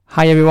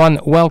Hi everyone,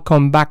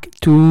 welcome back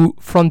to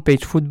Front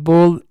Page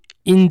Football.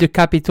 In the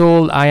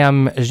capital, I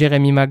am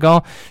Jérémy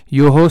Magan,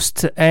 your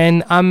host,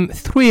 and I'm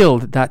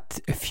thrilled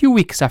that a few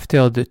weeks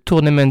after the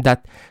tournament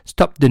that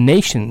stopped the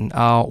nation,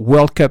 our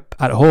World Cup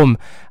at home,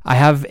 I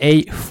have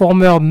a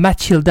former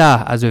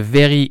Matilda as a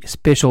very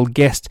special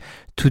guest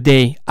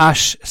today.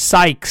 Ash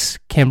Sykes,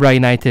 Canberra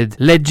United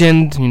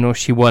legend.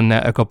 She won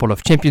a couple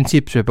of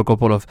championships, a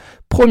couple of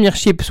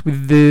premierships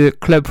with the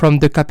club from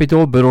the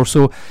capital, but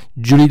also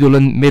Julie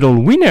Dolan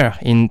medal winner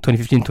in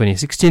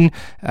 2015-2016.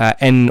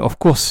 And of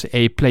course,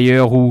 a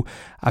player who,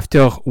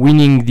 after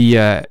winning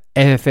the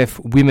AFF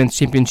Women's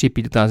Championship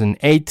in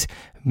 2008,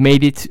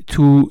 made it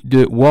to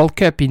the World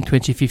Cup in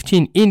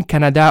 2015 in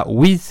Canada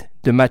with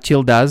the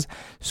Matildas.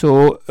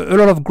 So a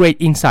lot of great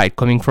insight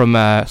coming from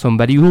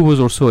somebody who was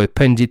also a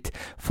pundit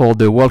for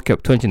the World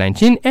Cup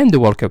 2019 and the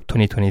World Cup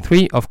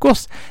 2023. Of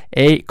course,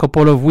 a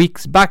couple of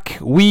weeks back,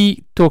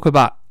 we talk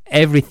about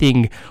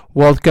everything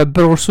World Cup,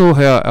 but also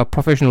her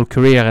professional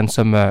career and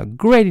some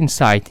great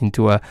insight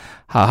into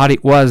how hard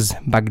it was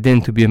back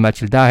then to be a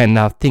Matilda and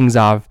how things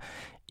have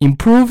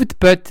improved,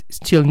 but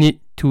still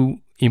need to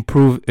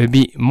improve a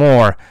bit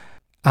more.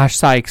 Ash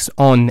Sykes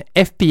on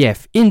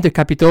FPF in the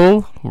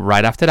capital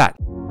right after that.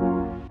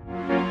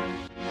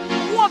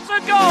 What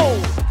a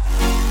goal!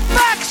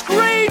 Max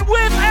Green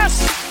with a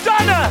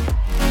stunner!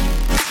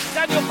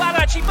 Daniel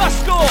Balac, he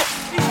must score!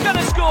 He's going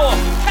to score!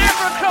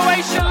 Canberra,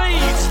 Croatia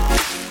leads!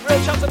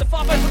 Real chance at the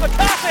far post for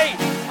McCarthy!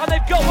 And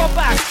they've got one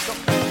back!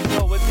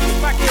 Got with the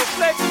backheel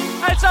flick,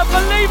 and it's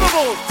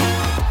unbelievable!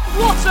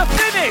 What a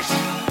finish!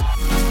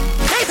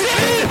 It's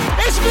in!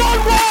 It's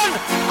 1-1!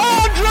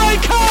 Andre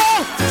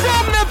Cole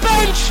from the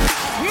bench!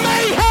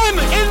 Mayhem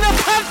in the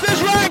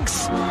Panthers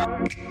ranks!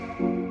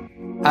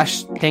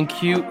 Ash,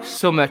 thank you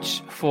so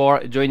much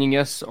for joining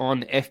us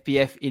on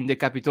FPF in the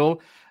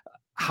capital.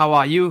 How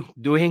are you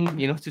doing?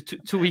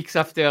 2 weeks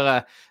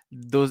after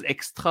those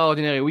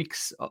extraordinary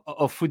weeks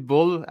of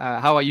football,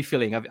 how are you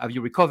feeling? Have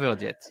you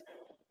recovered yet?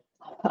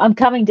 I'm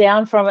coming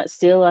down from it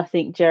still, I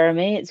think,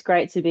 Jeremy. It's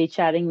great to be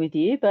chatting with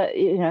you, but,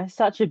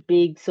 such a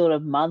big sort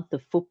of month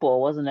of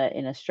football, wasn't it,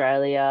 in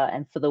Australia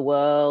and for the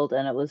world?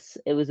 And it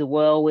was a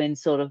whirlwind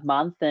sort of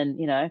month and,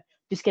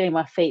 just getting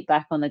my feet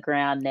back on the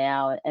ground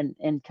now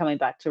and coming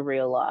back to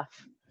real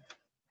life.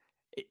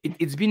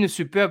 It's been a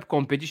superb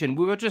competition.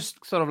 We were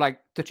just sort of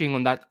like touching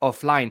on that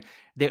offline.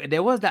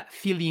 There was that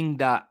feeling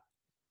that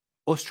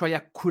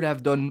Australia could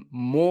have done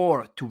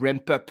more to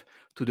ramp up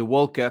to the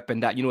World Cup,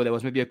 and that there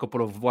was maybe a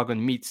couple of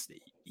wagon meets.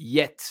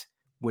 Yet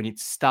when it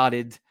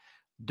started,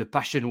 the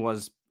passion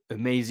was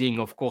amazing.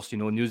 Of course,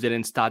 New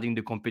Zealand starting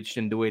the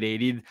competition the way they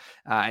did,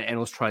 and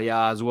Australia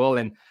as well,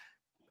 and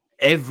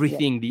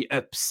everything, the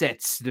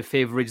upsets, the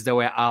favorites that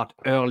were out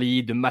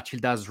early, the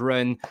Matildas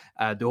run,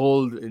 the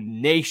whole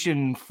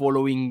nation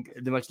following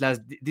the Matildas.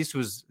 This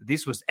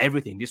was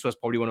everything. This was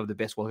probably one of the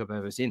best World Cup I've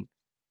ever seen.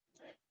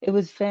 It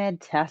was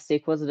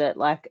fantastic, wasn't it?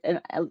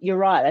 You're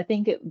right. I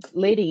think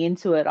leading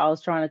into it, I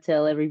was trying to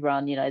tell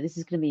everyone, this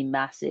is going to be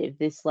massive.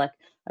 I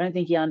don't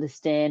think you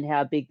understand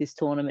how big this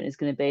tournament is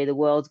going to be. The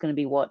world's going to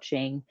be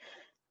watching.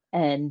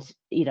 And,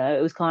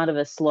 it was kind of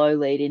a slow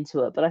lead into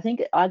it. But I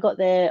think I got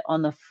there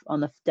on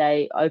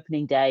the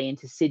opening day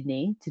into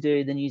Sydney to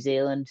do the New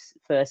Zealand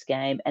first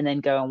game and then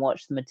go and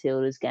watch the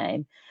Matildas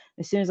game.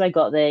 As soon as I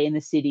got there in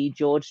the city,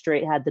 George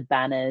Street had the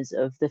banners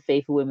of the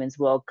FIFA Women's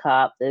World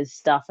Cup. There's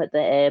stuff at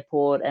the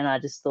airport. And I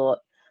just thought,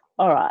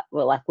 all right,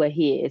 well, we're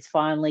here. It's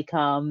finally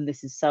come.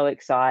 This is so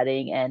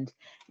exciting. And,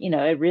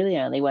 it really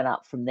only went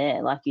up from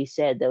there. Like you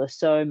said, there were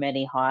so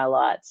many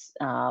highlights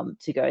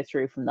to go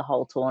through from the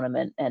whole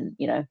tournament. And,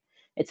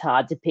 it's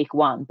hard to pick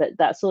one. But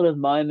that sort of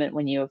moment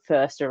when you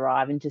first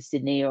arrive into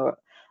Sydney or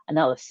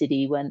another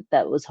city when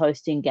that was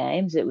hosting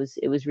games, it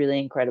was really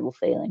incredible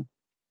feeling.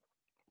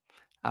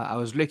 I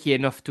was lucky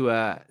enough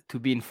to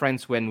be in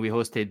France when we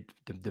hosted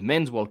the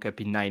Men's World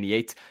Cup in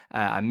 '98.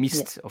 I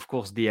missed, of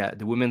course, the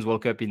Women's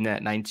World Cup in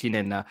 '19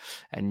 and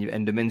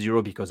the Men's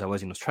Euro because I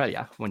was in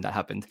Australia when that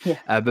happened.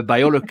 Yeah. But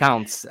by all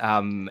accounts,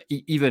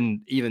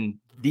 even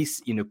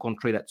this in a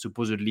country that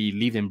supposedly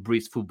lives and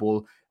breathes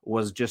football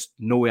was just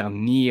nowhere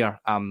near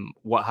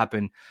what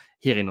happened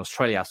here in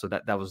Australia. So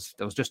that was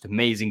just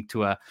amazing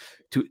to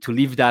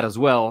live that as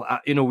well.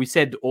 We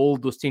said all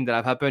those things that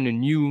have happened, a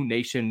new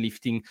nation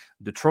lifting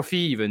the trophy,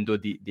 even though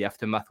the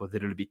aftermath was a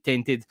little bit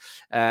tainted.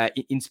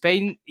 In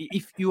Spain,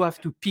 if you have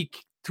to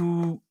pick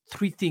 2-3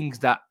 things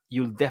that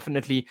you'll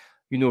definitely,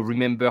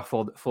 remember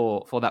for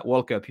that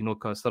World Cup,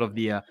 sort of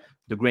the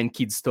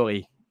grandkids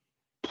story.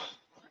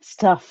 It's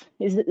tough.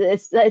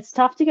 It's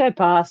tough to go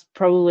past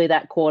probably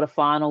that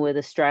quarterfinal with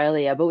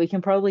Australia, but we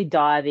can probably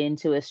dive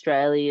into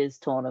Australia's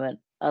tournament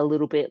a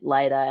little bit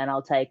later, and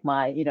I'll take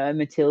my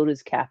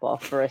Matilda's cap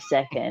off for a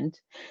second.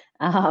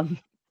 I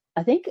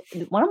think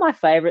one of my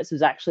favorites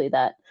was actually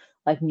that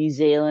New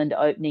Zealand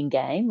opening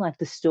game,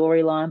 the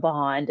storyline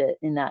behind it,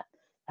 in that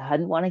they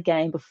hadn't won a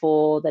game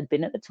before. They'd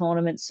been at the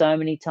tournament so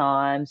many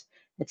times.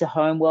 It's a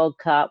home World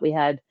Cup. We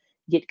had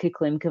Jitka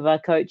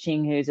Klimkova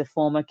coaching, who's a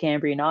former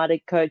Canberra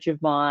United coach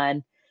of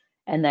mine.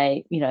 and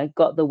they,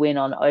 got the win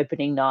on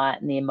opening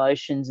night and the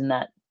emotions in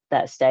that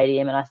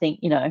stadium. And I think,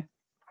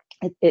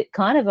 it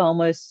kind of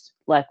almost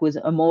like was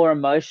a more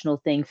emotional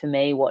thing for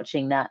me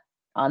watching that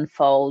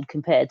unfold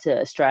compared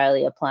to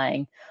Australia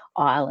playing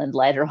Ireland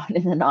later on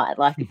in the night.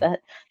 Like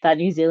that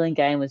New Zealand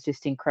game was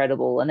just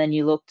incredible. And then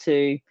you look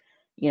to,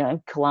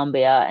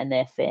 Colombia and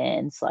their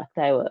fans, like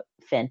they were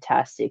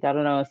fantastic. I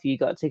don't know if you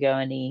got to go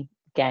any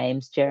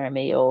games,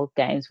 Jeremy, or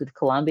games with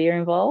Colombia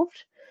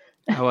involved.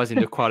 I was in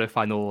the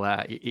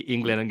quarterfinal,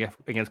 England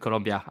against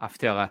Colombia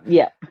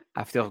Yeah.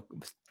 after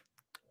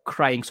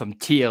crying some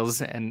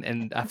tears,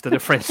 and after the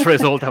French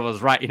result, I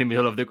was right in the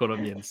middle of the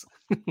Colombians.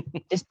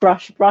 Just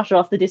brush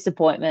off the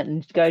disappointment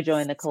and go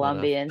join the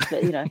Colombians.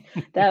 But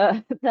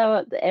they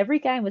were every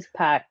game was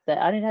packed.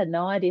 I had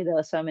no idea there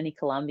were so many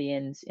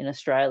Colombians in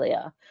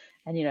Australia,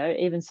 and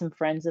even some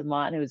friends of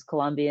mine who was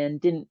Colombian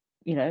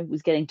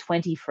was getting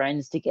 20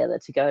 friends together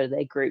to go to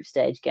their group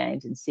stage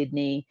games in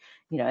Sydney.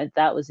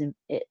 That was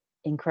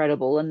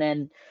incredible. And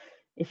then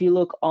if you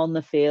look on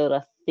the field,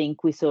 I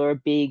think we saw a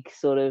big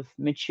sort of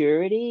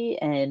maturity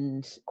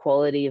and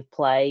quality of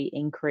play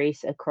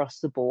increase across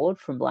the board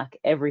from like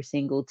every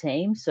single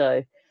team.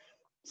 So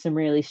some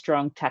really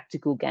strong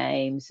tactical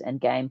games and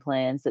game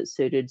plans that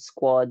suited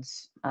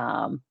squads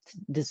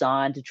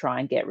designed to try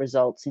and get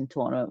results in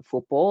tournament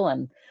football.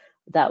 And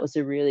that was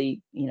a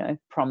really,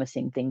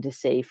 promising thing to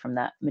see from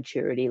that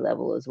maturity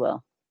level as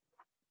well.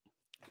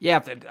 Yeah,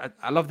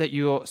 I love that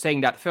you're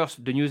saying that.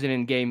 First, the New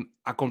Zealand game,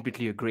 I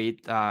completely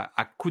agreed.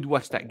 I could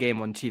watch that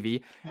game on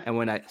TV. And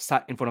when I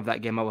sat in front of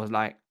that game, I was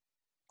like,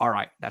 all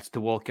right, that's the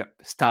World Cup.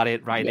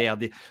 Started right there,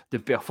 the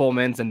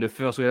performance and the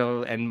first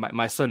goal. And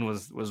my son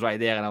was right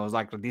there. And I was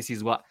like, this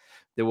is what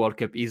the World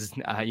Cup is,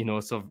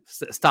 so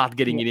start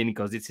getting it in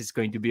because this is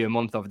going to be a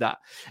month of that.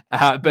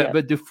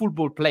 But the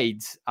football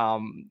played,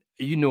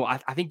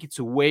 I think it's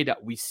a way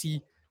that we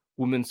see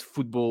women's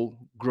football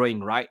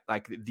growing, right?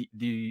 Like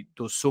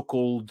those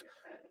so-called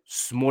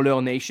smaller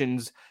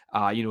nations,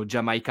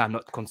 Jamaica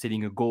not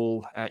conceding a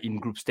goal in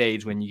group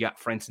stage when you got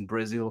France and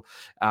Brazil,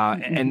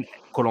 and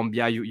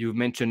Colombia, you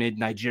mentioned it,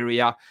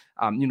 Nigeria,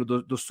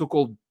 those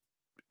so-called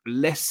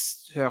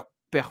less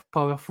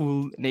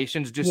powerful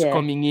nations just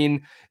coming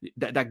in,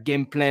 that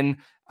game plan.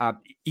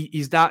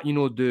 Is that,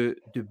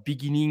 the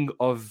beginning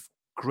of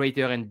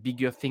greater and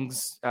bigger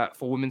things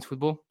for women's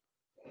football?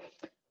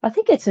 I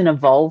think it's an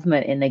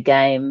involvement in the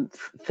game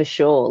for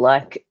sure.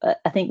 Like,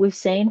 I think we've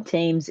seen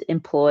teams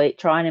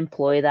try and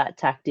employ that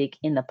tactic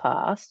in the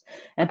past,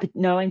 and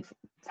knowing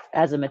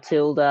as a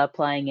Matilda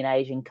playing in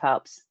Asian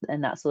Cups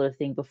and that sort of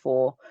thing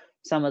before,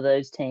 some of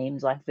those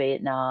teams like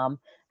Vietnam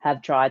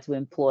have tried to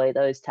employ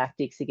those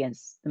tactics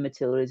against the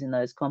Matildas in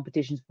those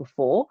competitions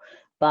before,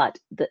 but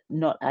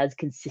not as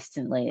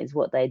consistently as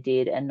what they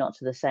did, and not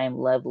to the same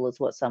level as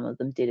what some of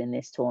them did in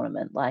this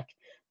tournament. Like,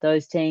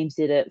 those teams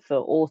did it for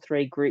all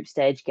three group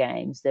stage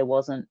games. There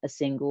wasn't a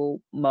single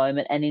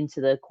moment, and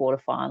into the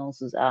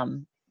quarterfinals,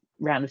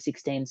 round of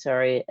 16,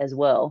 as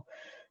well,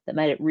 that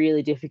made it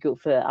really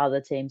difficult for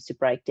other teams to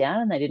break down,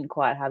 and they didn't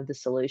quite have the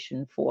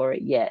solution for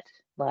it yet.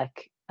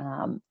 Like,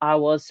 I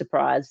was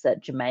surprised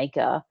that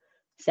Jamaica,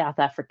 South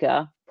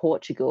Africa,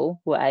 Portugal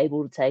were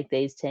able to take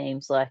these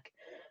teams like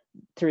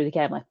through the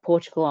game. Like,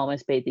 Portugal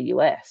almost beat the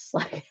US,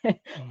 like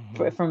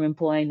from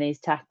employing these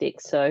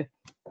tactics. So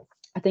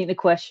I think the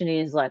question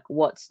is like,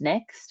 what's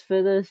next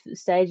for the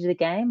stage of the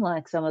game?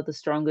 Like, some of the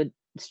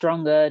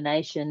stronger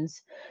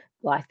nations,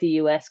 like the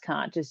US,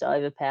 can't just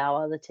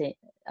overpower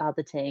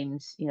other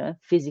teams,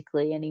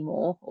 physically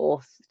anymore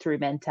or through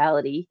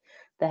mentality.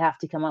 They have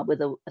to come up with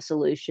a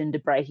solution to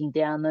breaking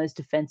down those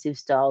defensive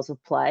styles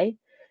of play.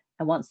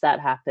 And once that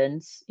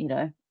happens,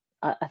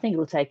 I think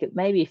it'll take it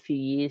maybe a few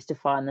years to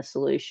find the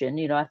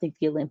solution. I think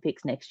the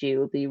Olympics next year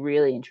will be a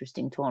really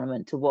interesting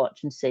tournament to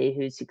watch and see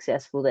who's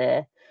successful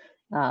there.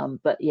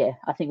 But yeah,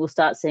 I think we'll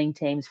start seeing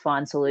teams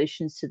find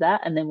solutions to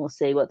that, and then we'll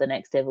see what the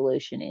next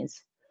evolution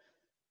is.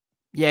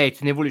 Yeah,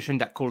 it's an evolution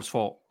that calls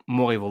for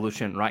more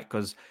evolution, right?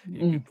 Because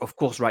of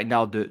course, right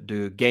now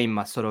the game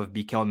has sort of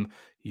become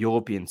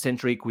European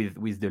centric,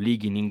 with the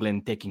league in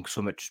England taking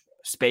so much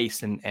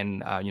space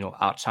and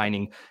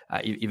outshining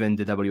even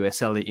the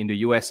WSL in the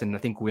US. And I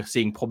think we're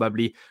seeing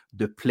probably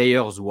the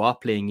players who are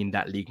playing in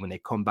that league, when they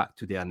come back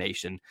to their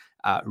nation,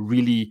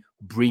 really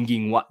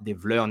bringing what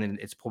they've learned. And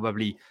it's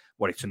probably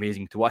it's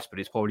amazing to watch, but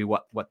it's probably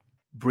what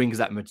brings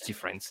that much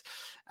difference.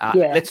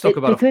 Let's talk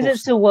about, because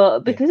it's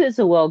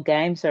a world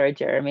game. Sorry,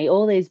 Jeremy.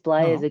 All these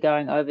players are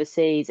going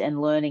overseas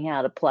and learning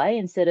how to play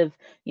instead of,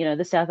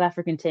 the South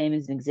African team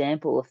is an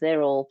example. If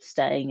they're all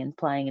staying and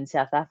playing in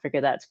South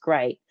Africa, that's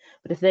great.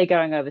 But if they're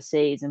going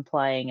overseas and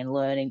playing and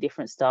learning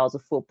different styles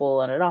of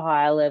football and at a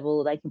higher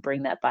level, they can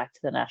bring that back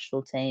to the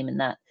national team, and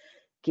that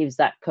gives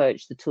that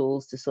coach the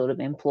tools to sort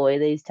of employ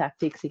these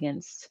tactics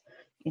against,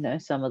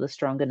 some of the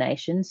stronger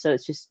nations. So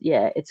it's just,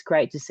 it's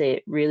great to see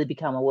it really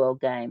become a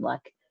world game.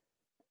 Like,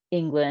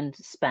 England,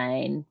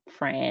 Spain,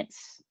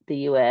 France, the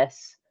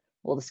US,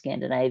 all the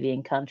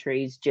Scandinavian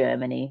countries,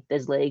 Germany.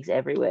 There's leagues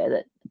everywhere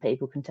that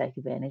people can take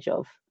advantage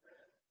of.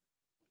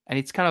 And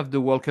it's kind of the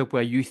World Cup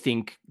where you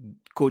think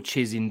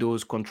coaches in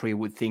those countries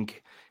would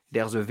think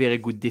there's a very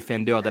good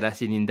defender that I've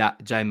seen in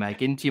that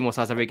Jamaican team or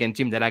South African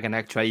team that I can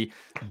actually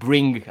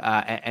bring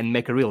and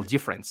make a real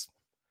difference.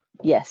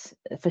 Yes,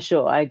 for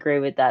sure. I agree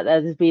with that.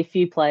 There'll be a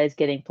few players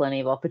getting plenty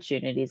of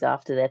opportunities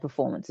after their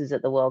performances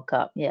at the World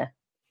Cup. Yeah.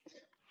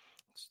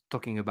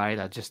 Talking about it,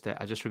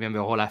 I just remember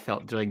all I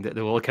felt during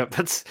the World Cup.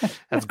 That's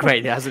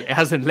great. It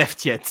hasn't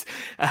left yet.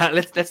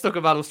 Let's talk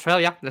about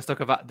Australia. Let's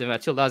talk about the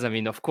Matildas. I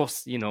mean, of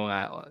course,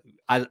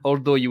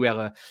 although you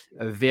were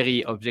a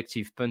very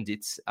objective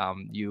pundit,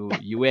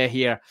 you were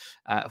here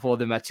for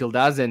the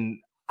Matildas, and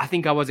I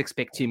think I was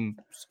expecting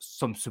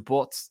some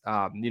support.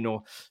 I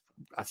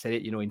said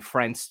it, in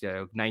France,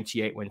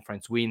 98 when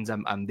France wins,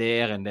 I'm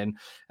there, and then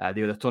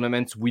the other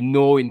tournaments, we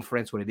know in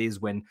France what it is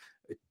when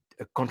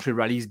a country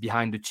rallies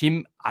behind the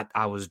team.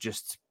 I was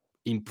just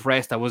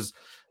impressed. I was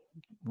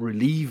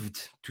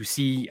relieved to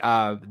see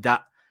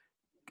that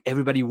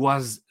everybody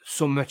was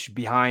so much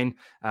behind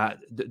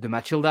the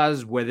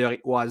Matildas, whether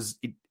it was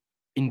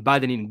in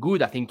bad and in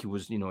good. I think it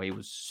was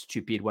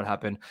stupid what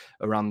happened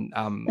around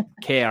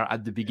Kerr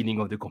at the beginning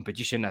of the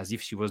competition, as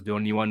if she was the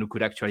only one who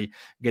could actually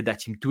get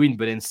that team to win.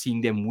 But then seeing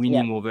them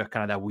winning over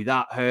Canada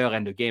without her,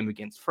 and the game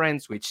against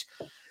France, which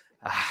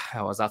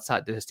I was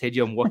outside the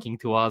stadium walking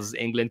towards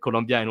England,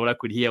 Colombia, and all I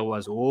could hear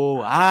was,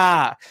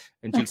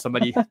 until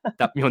somebody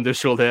tapped me on the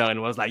shoulder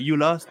and was like, "You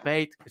lost,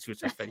 mate," which was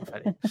just very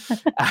funny.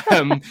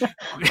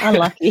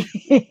 Unlucky.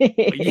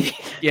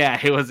 Yeah,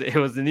 it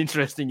was an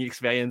interesting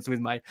experience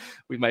with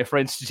my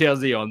French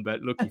jersey on.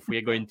 But look, if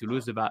we're going to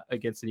lose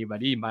against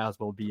anybody, it might as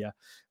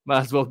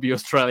well be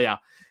Australia.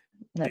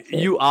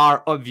 You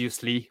are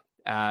obviously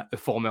a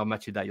former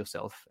Matilda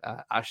yourself,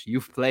 Ash.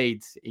 You've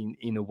played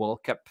in a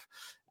World Cup.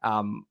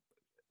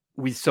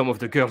 With some of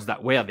the girls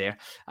that were there.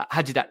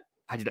 How did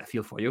that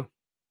feel for you?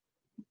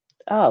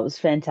 Oh, it was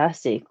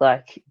fantastic.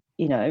 Like,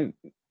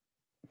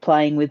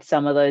 playing with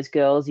some of those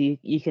girls,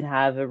 you can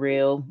have a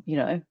real,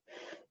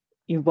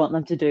 you want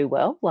them to do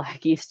well.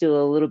 Like, you're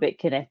still a little bit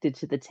connected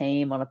to the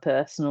team on a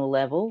personal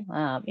level.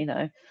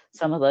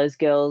 Some of those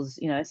girls,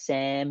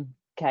 Sam,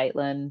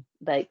 Caitlin,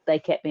 they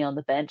kept me on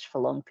the bench for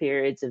long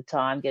periods of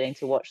time, getting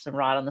to watch them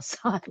right on the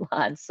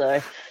sideline.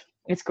 So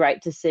it's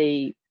great to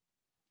see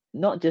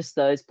not just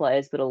those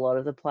players, but a lot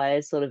of the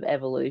players sort of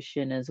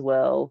evolution as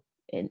well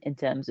in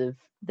terms of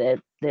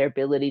their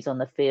abilities on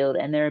the field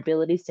and their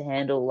abilities to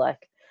handle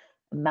like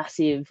a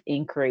massive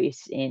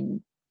increase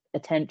in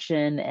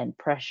attention and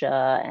pressure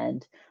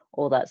and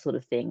all that sort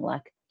of thing.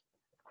 Like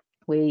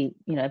we,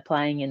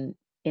 playing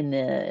in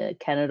the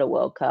Canada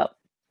World Cup,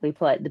 we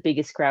played the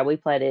biggest crowd we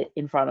played it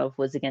in front of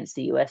was against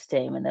the US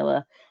team, and there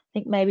were, I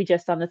think, maybe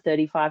just under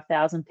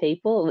 35,000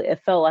 people. It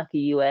felt like a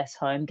US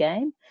home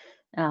game.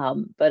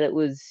 But it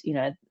was,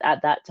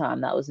 at that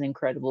time, that was an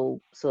incredible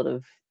sort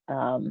of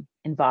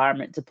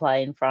environment to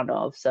play in front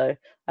of. So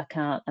I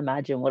can't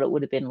imagine what it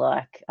would have been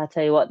like. I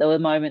tell you what, there were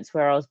moments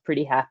where I was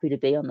pretty happy to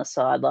be on the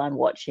sideline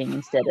watching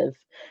instead of,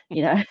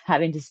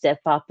 having to step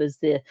up as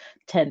the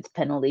 10th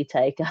penalty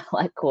taker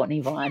like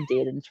Courtney Vine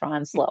did and try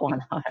and slot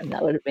one home.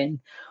 That would have been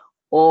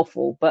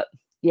awful. But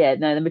yeah,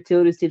 no, the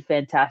Matildas did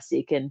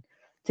fantastic. And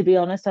to be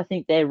honest, I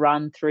think their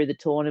run through the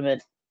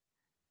tournament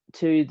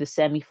to the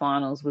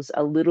semi-finals was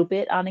a little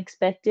bit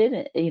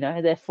unexpected.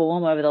 Their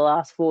form over the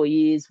last 4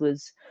 years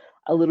was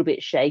a little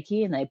bit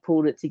shaky, and they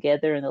pulled it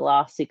together in the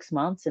last 6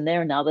 months. And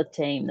they're another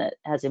team that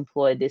has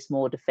employed this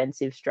more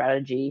defensive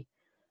strategy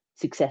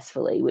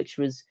successfully, which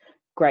was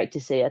great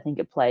to see. I think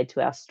it played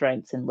to our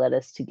strengths and led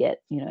us to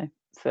get,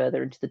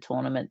 further into the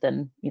tournament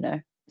than,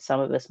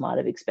 some of us might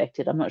have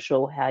expected. I'm not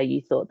sure how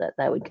you thought that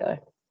they would go.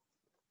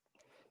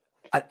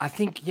 I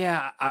think,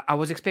 I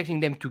was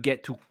expecting them to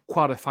get to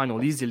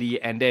quarterfinal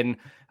easily, and then,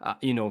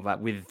 that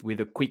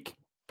with a quick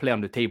play on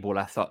the table,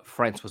 I thought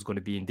France was going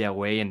to be in their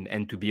way,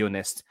 and to be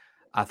honest,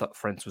 I thought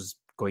France was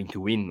going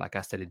to win, like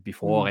I said it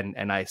before,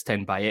 and I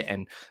stand by it,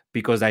 and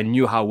because I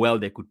knew how well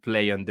they could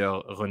play under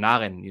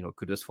Renard, and,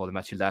 kudos for the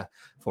Matilda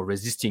for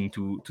resisting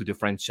to the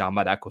French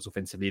Armada, because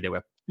offensively they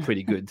were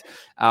pretty good.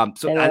 I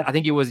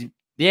think it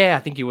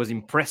was,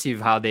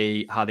 impressive how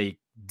they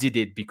did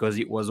it, because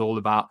it was all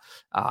about,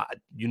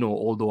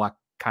 although I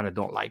kind of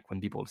don't like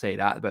when people say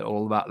that, but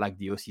all about like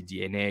the OC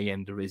DNA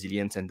and the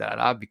resilience and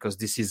that, because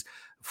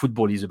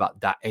football is about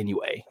that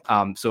anyway.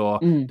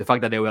 The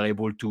fact that they were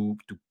able to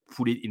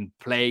put it in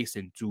place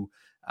and to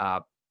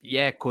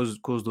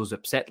cause those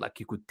upset, like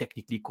you could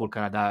technically call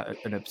Canada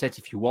an upset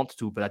if you want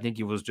to, but I think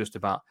it was just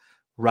about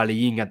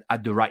rallying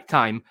at the right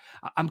time.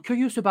 I'm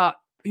curious about,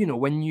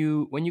 when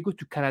you go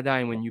to Canada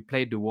and when you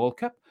played the World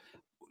Cup,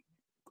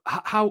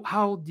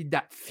 how did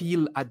that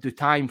feel at the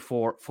time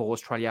for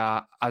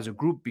Australia as a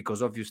group?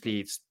 Because obviously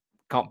it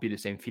can't be the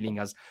same feeling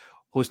as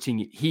hosting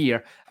it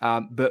here.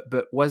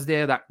 But was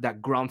there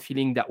that ground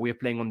feeling that we're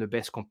playing on the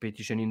best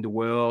competition in the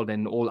world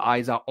and all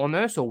eyes are on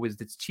us? Or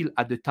was it still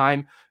at the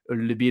time a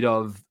little bit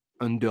of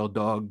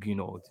underdog,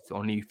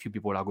 only a few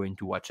people are going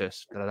to watch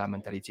us, that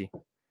mentality?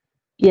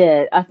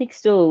 Yeah, I think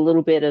still a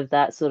little bit of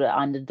that sort of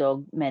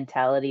underdog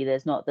mentality.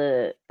 There's not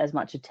as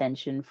much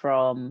attention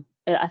from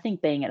I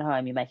think being at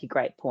home, you make a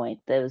great point.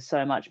 There was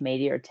so much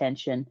media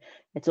attention.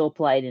 It's all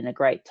played in a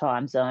great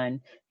time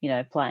zone.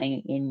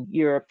 Playing in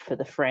Europe for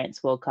the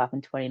France World Cup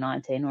in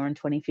 2019 or in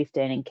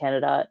 2015 in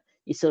Canada,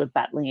 you're sort of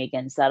battling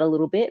against that a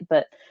little bit.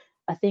 But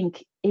I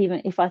think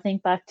even if I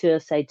think back to,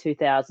 say,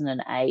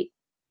 2008,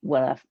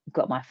 when I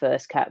got my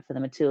first cap for the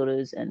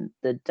Matildas and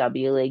the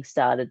W League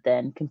started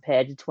then,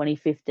 compared to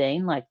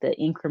 2015, like the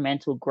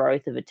incremental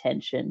growth of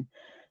attention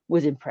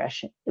was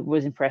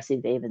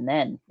impressive even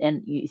then.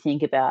 And you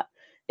think about,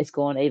 it's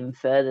gone even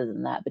further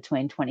than that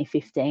between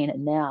 2015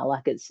 and now.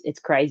 Like it's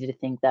crazy to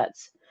think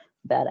that's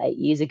about 8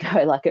 years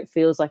ago. Like it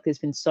feels like there's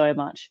been so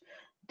much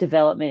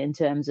development in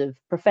terms of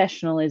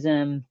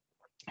professionalism,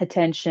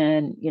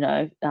 attention,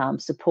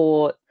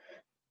 support,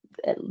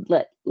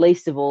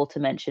 least of all to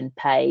mention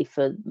pay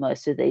for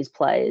most of these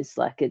players.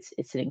 Like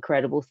it's an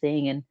incredible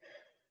thing. And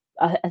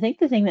I think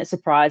the thing that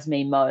surprised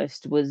me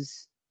most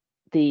was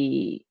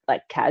the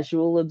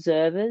casual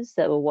observers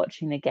that were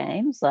watching the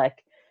games,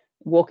 like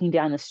walking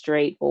down the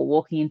street or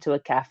walking into a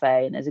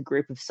cafe and there's a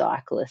group of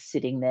cyclists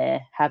sitting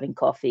there having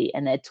coffee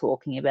and they're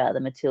talking about the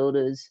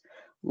Matildas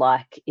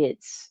like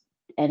it's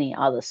any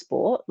other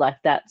sport. Like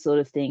that sort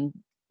of thing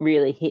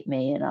really hit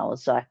me, and I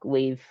was like,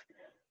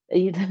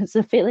 it's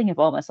a feeling of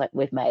almost like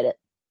we've made it.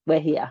 We're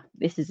here.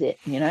 This is it.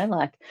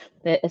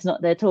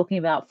 They're talking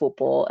about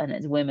football and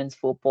it's women's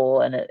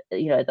football, and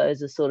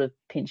those are sort of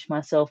pinch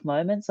myself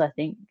moments. I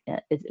think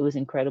it was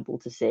incredible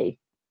to see.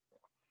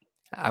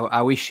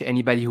 I wish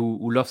anybody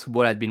who loves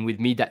football had been with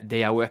me that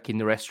day. I work in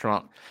the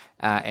restaurant,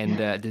 and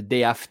the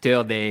day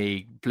after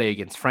they play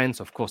against France,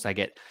 of course, I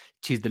get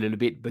teased a little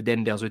bit. But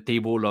then there's a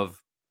table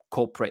of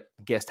corporate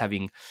guests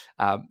having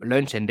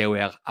lunch, and they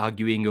were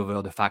arguing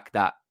over the fact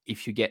that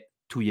if you get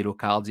 2 yellow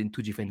cards in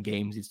 2 different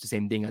games, it's the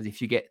same thing as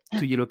if you get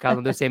 2 yellow cards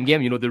on the same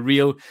game. The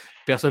real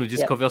person who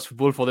discovers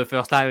football for the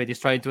first time and is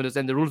trying to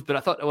understand the rules. But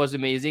I thought it was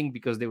amazing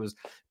because there was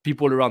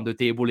people around the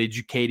table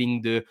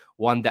educating the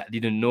one that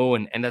didn't know,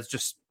 and that's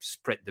just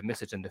spread the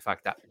message. And the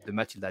fact that the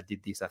Matilda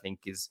did this, I think,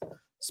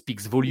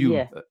 speaks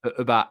volume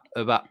about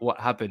what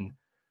happened.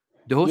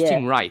 The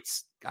hosting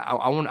rights.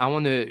 I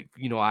want to,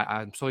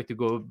 I'm sorry to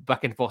go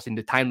back and forth in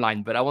the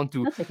timeline, but I want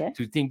to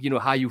think,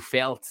 how you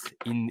felt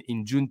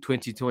in June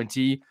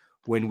 2020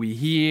 when we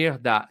hear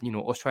that,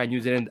 Australia and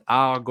New Zealand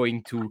are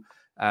going to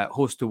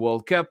host the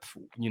World Cup.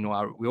 We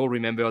all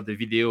remember the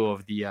video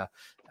of the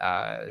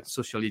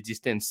socially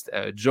distanced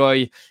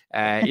Joy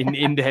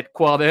in the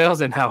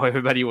headquarters and how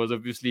everybody was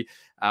obviously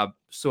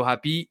so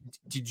happy.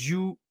 Did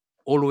you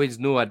always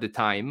know at the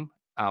time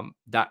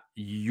that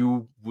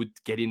you would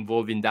get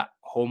involved in that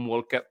home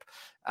World Cup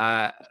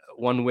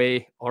one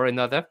way or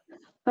another?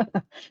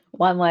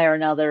 One way or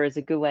another is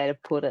a good way to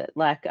put it.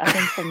 Like, I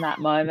think from that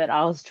moment,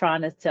 I was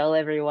trying to tell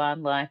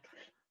everyone, like,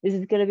 this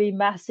is going to be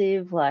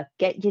massive. Like,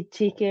 get your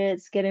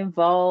tickets, get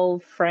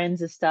involved.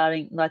 Friends are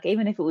starting, like,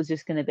 even if it was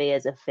just going to be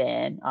as a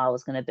fan, I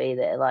was going to be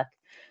there. Like,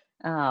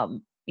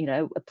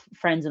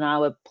 friends and I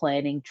were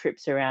planning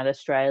trips around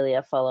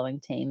Australia, following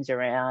teams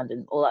around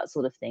and all that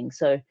sort of thing.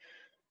 So,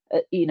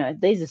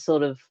 these are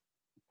sort of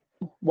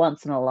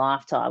once in a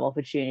lifetime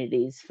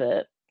opportunities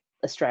for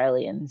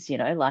Australians.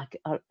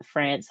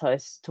 France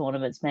hosts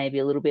tournaments maybe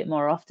a little bit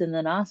more often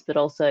than us, but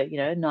also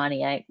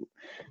 2019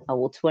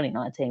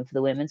 for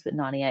the women's, but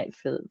 98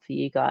 for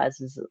you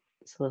guys is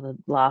sort of the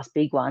last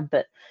big one.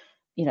 But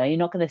you're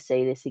not going to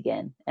see this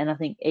again. And I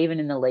think even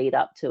in the lead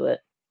up to it,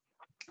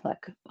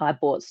 like, I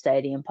bought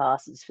stadium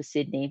passes for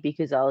Sydney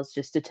because I was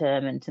just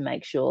determined to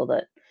make sure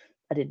that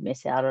I didn't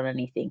miss out on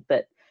anything.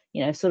 But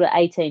sort of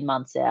 18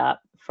 months out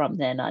from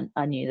then,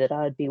 I knew that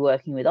I would be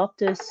working with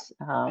Optus.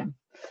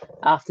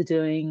 After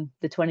doing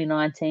the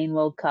 2019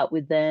 World Cup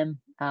with them,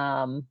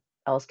 I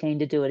was keen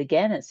to do it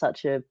again. It's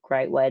such a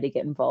great way to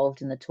get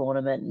involved in the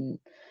tournament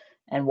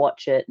and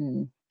watch it.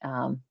 And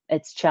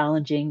it's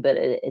challenging, but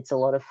it's a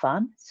lot of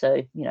fun.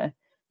 So, you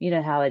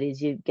know how it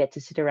is. You get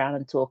to sit around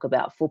and talk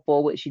about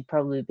football, which you'd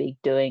probably be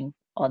doing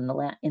in the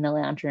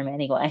lounge room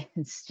anyway.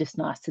 It's just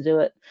nice to do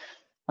it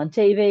on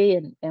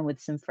TV and with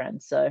some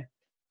friends. So,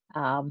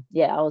 I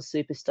was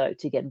super stoked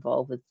to get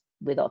involved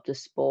with Optus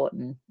Sport,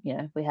 and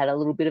we had a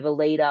little bit of a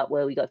lead up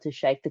where we got to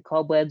shake the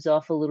cobwebs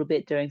off a little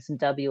bit during some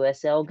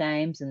WSL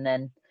games, and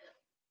then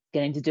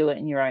getting to do it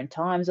in your own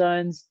time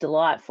zones.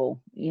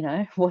 Delightful,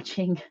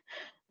 watching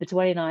the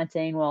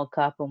 2019 World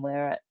Cup, and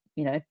we're at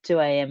 2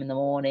 a.m. in the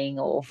morning,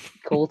 or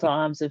call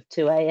times of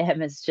 2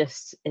 a.m. It's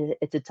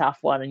a tough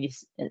one, and you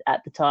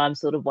at the time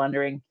sort of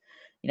wondering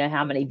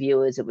how many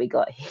viewers have we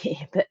got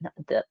here, but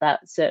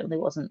that certainly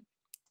wasn't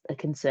a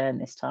concern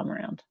this time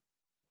around.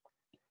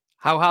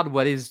 How hard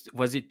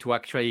was it to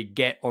actually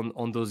get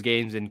on those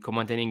games and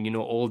commentating,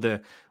 all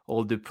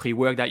the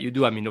pre-work that you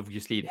do? I mean,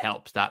 obviously it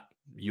helps that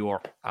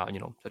you're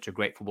such a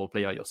great football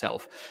player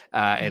yourself,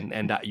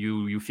 and that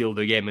you feel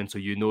the game, and so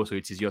so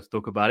it's easier to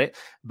talk about it.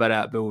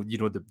 But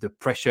the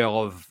pressure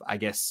of, I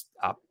guess,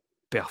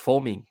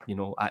 performing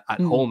at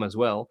home as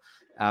well.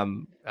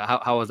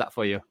 How was that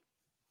for you?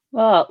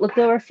 Well, look,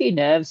 there were a few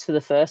nerves for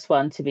the first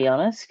one, to be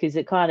honest, because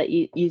it kind of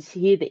you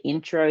hear the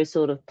intro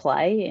sort of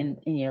play, and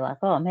you're like,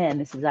 oh man,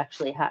 this is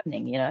actually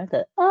happening.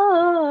 The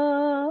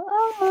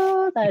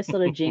those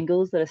sort of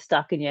jingles that are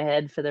stuck in your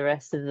head for the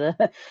rest of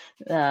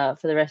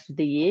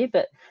the year.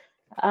 But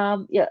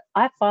yeah,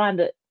 I find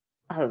it.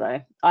 I don't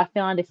know. I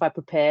find if I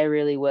prepare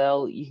really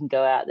well, you can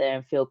go out there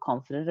and feel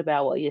confident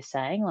about what you're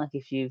saying. Like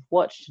if you've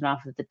watched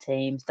enough of the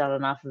teams, done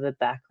enough of a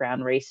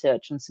background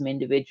research on some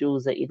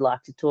individuals that you'd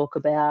like to talk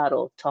about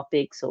or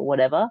topics or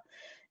whatever,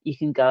 you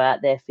can go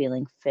out there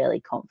feeling fairly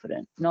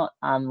confident, not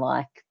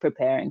unlike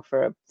preparing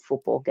for a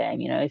football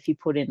game. If you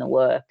put in the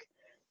work,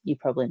 you're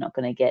probably not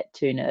going to get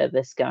too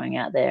nervous going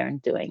out there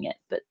and doing it.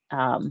 But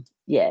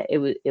yeah, it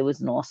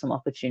was an awesome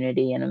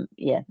opportunity, and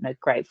I'm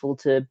grateful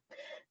to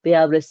be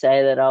able to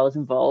say that I was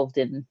involved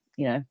in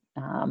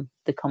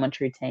the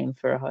commentary team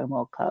for a home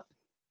World Cup.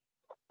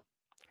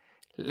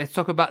 Let's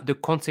talk about the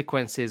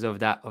consequences of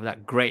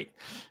that great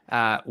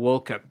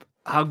World Cup.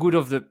 How good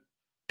of the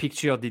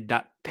picture did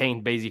that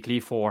paint,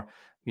 basically, for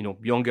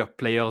younger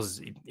players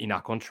in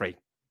our country?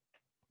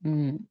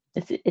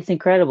 It's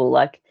incredible.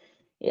 Like,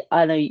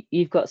 I know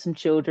you've got some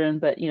children,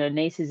 but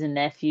nieces and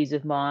nephews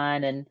of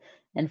mine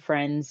and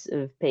friends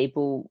of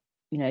people,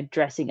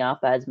 dressing up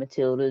as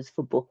Matildas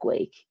for Book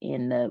Week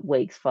in the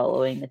weeks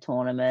following the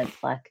tournament.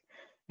 Like,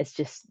 it's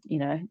just,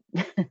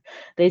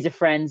 these are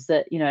friends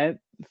that,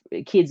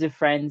 kids of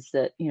friends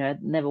that,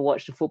 never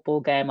watched a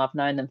football game. I've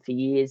known them for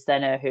years. They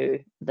know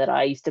that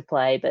I used to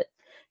play, but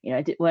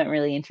weren't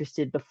really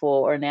interested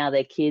before, or now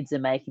their kids are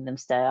making them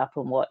stay up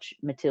and watch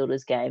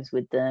Matilda's games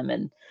with them,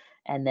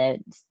 and they're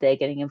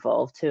getting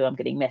involved too. I'm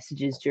getting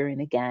messages during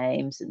the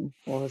games and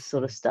all this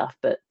sort of stuff.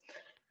 But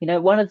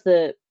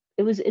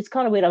it's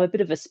kind of weird. I'm a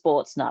bit of a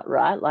sports nut,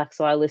 right? Like,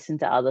 so I listen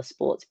to other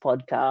sports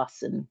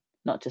podcasts and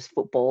not just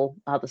football,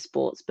 other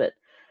sports. But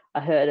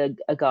I heard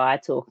a guy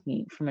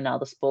talking from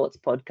another sports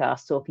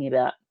podcast talking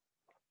about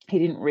he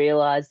didn't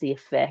realize the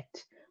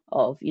effect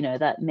of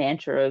that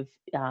mantra of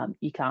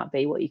you can't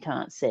be what you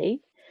can't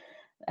see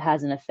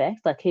has an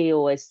effect. Like,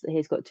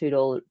 he's got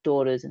two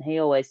daughters, and he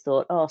always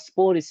thought, oh,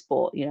 sport is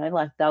sport,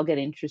 like they'll get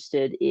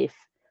interested if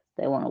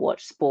they want to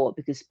watch sport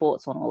because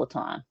sport's on all the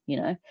time.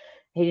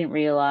 He didn't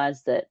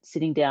realize that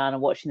sitting down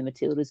and watching the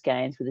Matildas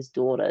games with his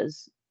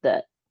daughters,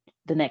 that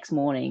the next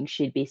morning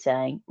she'd be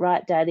saying,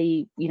 right,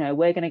 Daddy, we're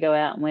going to go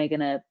out and we're going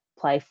to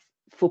play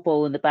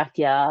football in the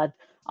backyard.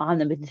 I'm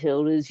the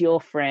Matildas, you're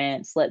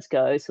France, let's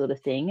go, sort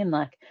of thing. And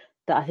like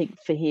that, I think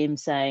for him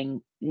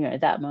saying,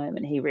 that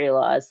moment, he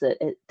realized that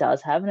it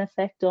does have an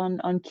effect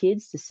on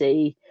kids to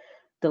see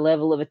the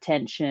level of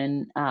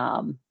attention,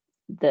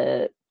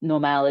 the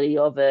normality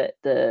of it,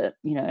 the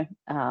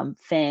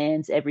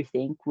fans,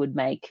 everything would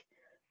make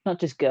not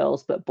just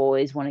girls but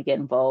boys want to get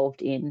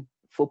involved in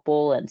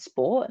football and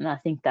sport. And I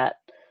think that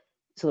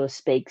sort of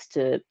speaks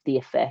to the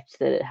effect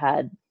that it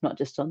had, not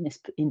just on this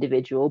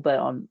individual but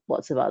on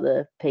lots of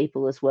other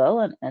people as well.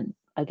 And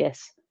I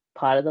guess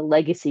part of the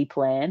legacy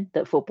plan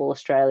that Football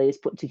Australia has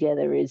put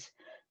together is,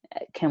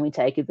 can we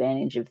take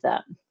advantage of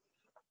that?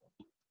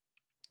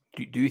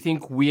 Do you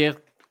think we're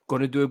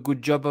going to do a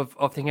good job of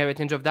taking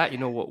advantage of that?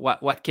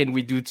 What can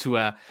we do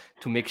to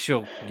make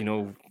sure,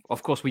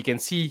 of course, we can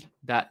see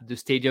that the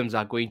stadiums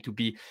are going to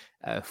be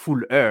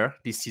full air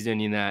this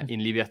season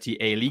in Liberty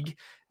A-League.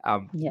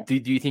 Do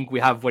you think we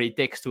have what it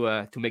takes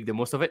to make the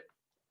most of it?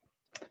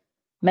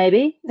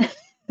 Maybe.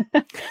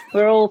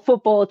 We're all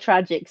football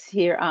tragics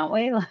here, aren't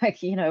we? Like,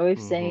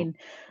 we've seen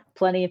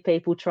plenty of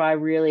people try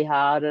really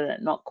hard and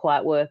it not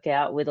quite work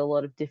out with a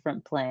lot of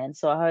different plans.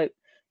 So I hope,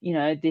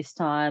 this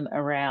time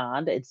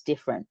around it's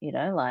different.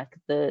 Like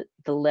the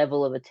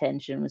level of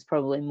attention was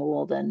probably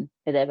more than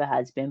it ever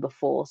has been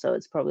before. So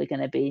it's probably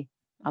going to be,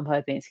 I'm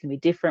hoping it's going to be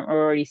different.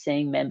 We're already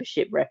seeing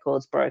membership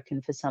records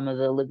broken for some of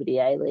the Liberty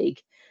A-League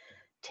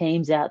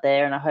teams out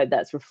there, and I hope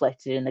that's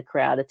reflected in the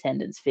crowd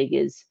attendance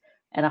figures,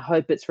 and I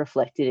hope it's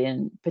reflected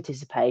in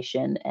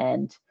participation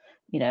and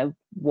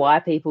why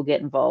people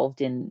get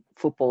involved in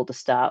football to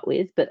start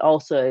with, but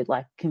also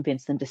like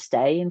convince them to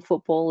stay in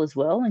football as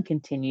well and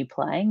continue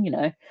playing.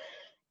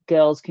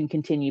 Girls can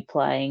continue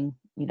playing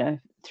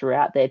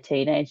throughout their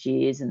teenage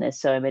years, and there's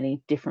so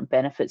many different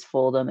benefits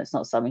for them. It's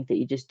not something that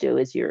you just do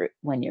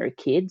when you're a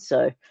kid.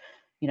 So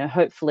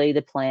hopefully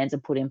the plans are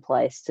put in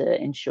place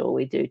to ensure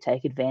we do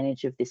take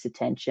advantage of this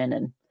attention,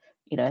 and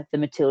the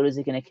Matildas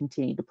are going to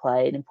continue to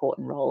play an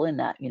important role in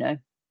that.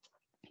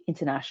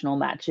 International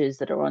matches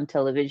that are on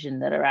television,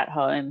 that are at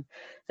home,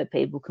 that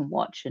people can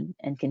watch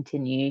and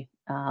continue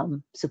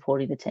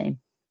supporting the team.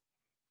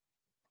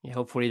 Yeah,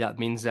 hopefully that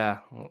means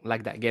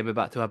like that game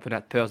about to happen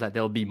at Perth, that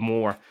there'll be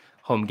more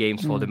home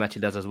games for the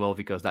Matildas as well,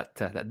 because that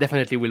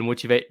definitely will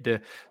motivate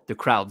the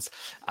crowds.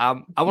 I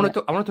want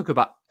to talk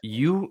about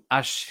you,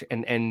 Ash,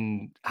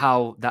 and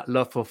how that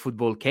love for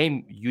football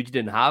came. You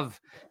didn't have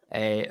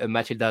a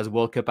Matildas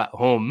World Cup at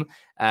home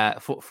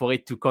for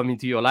it to come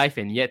into your life,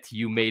 and yet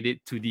you made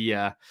it to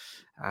the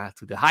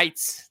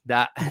heights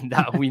that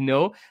we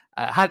know.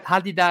 How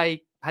did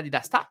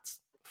that start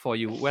for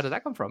you? Where did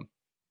that come from?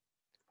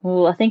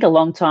 Well, I think a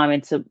long time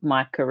into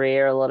my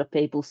career, a lot of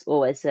people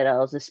always said I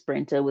was a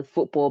sprinter with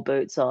football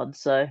boots on.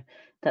 So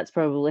that's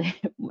probably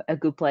a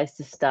good place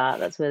to start.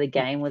 That's where the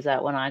game was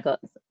at when I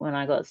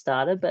got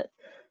started. But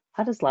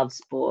I just love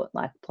sport,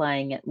 like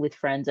playing it with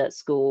friends at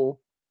school,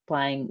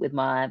 playing with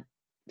my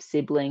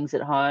siblings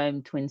at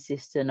home, twin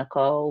sister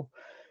Nicole.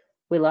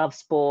 We love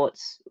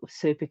sports,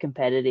 super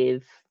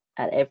competitive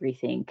at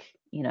everything,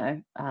 you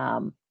know.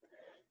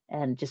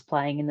 And just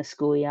playing in the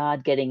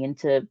schoolyard, getting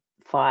into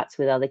fights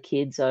with other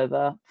kids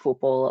over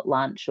football at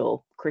lunch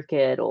or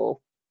cricket or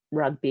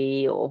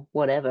rugby or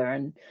whatever.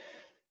 And,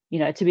 you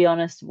know, to be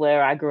honest,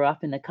 where I grew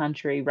up in the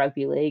country,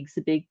 rugby league's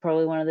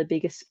probably one of the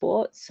biggest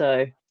sports.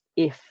 So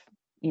if,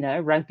 you know,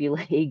 rugby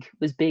league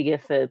was bigger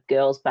for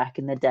girls back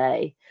in the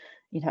day,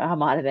 you know, I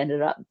might have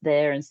ended up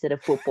there instead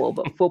of football.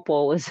 But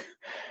football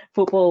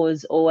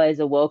was always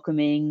a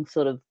welcoming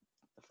sort of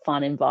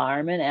fun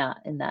environment out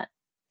in that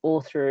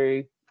all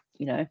through,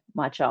 you know,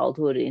 my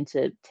childhood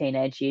into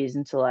teenage years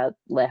until I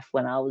left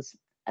when I was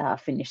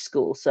finished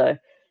school. So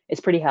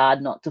it's pretty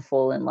hard not to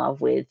fall in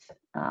love with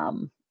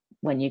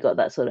when you got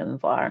that sort of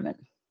environment.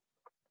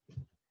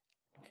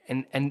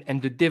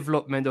 And the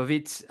development of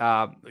it,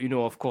 you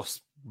know, of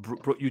course,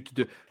 brought you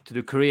to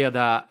the career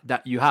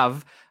that you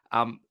have.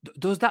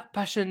 Does that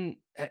passion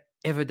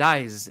ever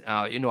dies?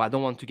 You know, I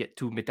don't want to get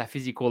too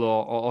metaphysical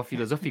or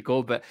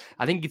philosophical, but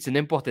I think it's an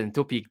important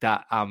topic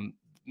that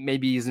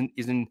maybe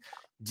isn't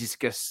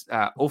discussed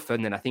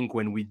often. And I think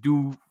when we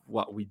do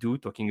what we do,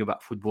 talking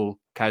about football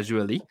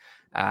casually,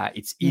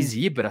 it's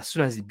easy. But as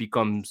soon as it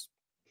becomes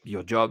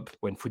your job,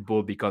 when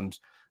football becomes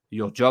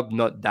your job,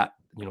 not that,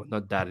 you know,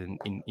 not that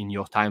in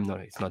your time, no,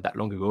 it's not that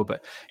long ago,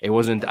 but it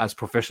wasn't as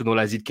professional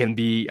as it can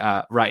be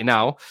right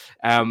now.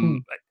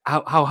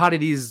 How hard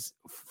it is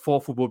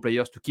for football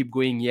players to keep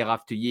going year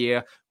after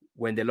year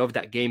when they love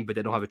that game, but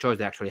they don't have a choice.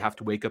 They actually have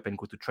to wake up and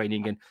go to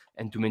training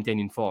and to maintain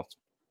in form.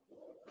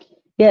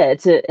 Yeah,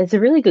 it's a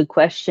really good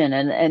question,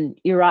 and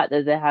you're right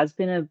that there has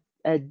been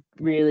a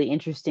really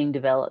interesting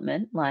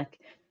development. Like,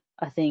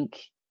 I think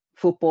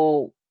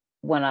football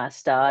when I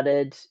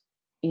started,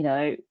 you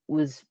know,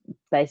 was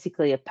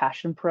basically a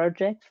passion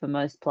project for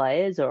most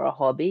players or a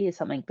hobby, is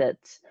something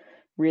that's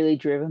really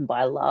driven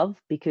by love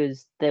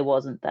because there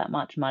wasn't that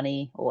much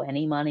money or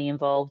any money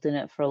involved in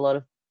it for a lot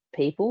of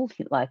people.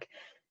 Like,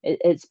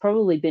 it's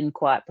probably been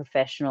quite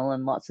professional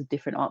and lots of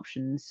different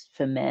options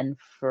for men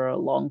for a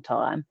long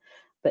time.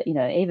 But, you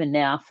know, even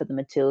now for the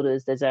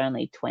Matildas, there's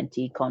only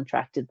 20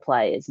 contracted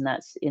players, and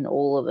that's in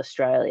all of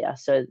Australia.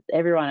 So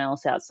everyone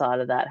else outside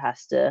of that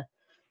has to,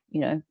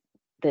 you know,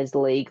 there's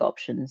league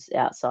options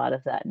outside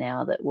of that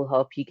now that will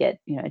help you get,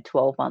 you know,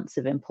 12 months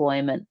of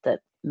employment that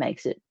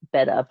makes it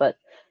better. But,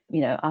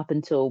 you know, up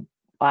until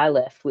I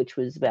left, which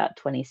was about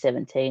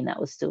 2017,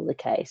 that was still the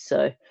case.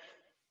 So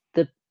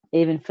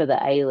even for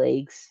the A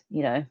leagues,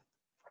 you know,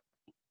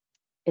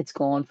 it's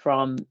gone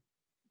from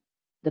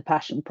the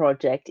passion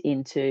project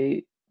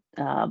into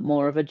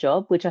more of a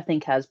job, which I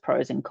think has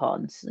pros and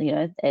cons. You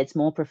know, it's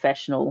more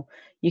professional.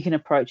 You can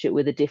approach it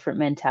with a different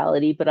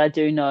mentality, but I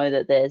do know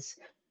that there's,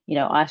 you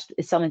know,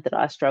 it's something that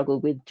I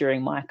struggled with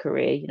during my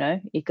career. You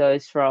know, it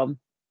goes from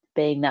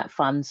being that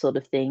fun sort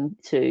of thing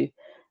to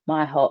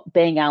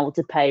being able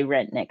to pay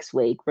rent next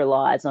week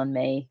relies on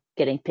me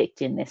getting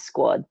picked in this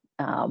squad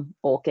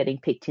or getting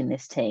picked in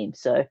this team.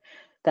 So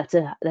that's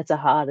a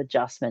hard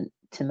adjustment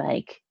to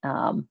make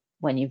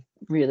when you've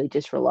really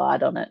just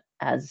relied on it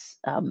as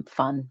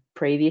fun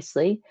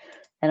previously.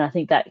 And I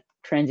think that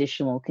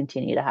transition will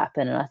continue to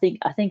happen. And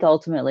I think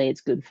ultimately it's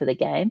good for the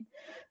game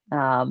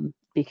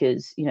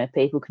because, you know,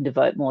 people can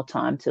devote more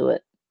time to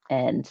it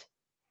and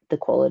the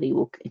quality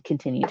will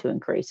continue to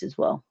increase as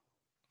well.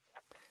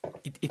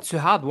 It's a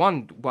hard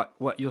one.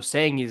 What you're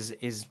saying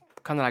is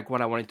kind of like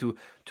what I wanted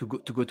to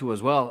go to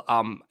as well.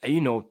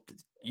 You know,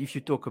 if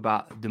you talk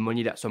about the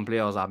money that some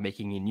players are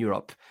making in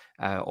Europe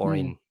or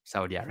in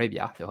Saudi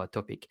Arabia, the hot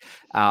topic,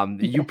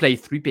 you play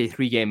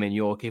three game and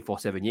you're okay for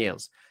 7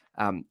 years.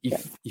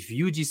 If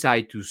you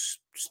decide to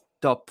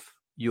stop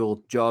your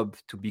job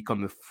to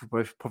become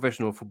a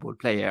professional football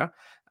player,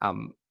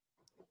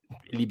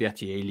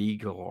 Liberty A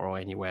League or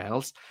anywhere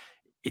else,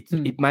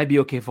 it might be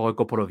okay for a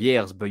couple of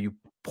years, but you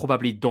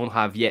probably don't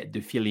have yet the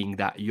feeling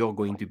that you're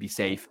going to be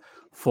safe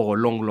for a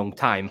long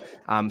time.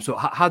 So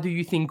how do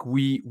you think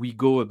we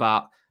go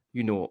about,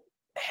 you know,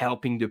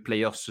 helping the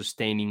players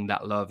sustaining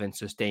that love and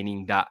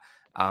sustaining that,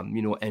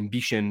 you know,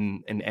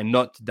 ambition and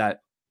not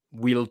that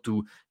will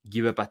to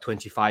give up at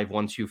 25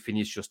 once you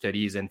finish your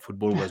studies and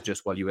football was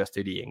just while you were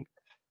studying?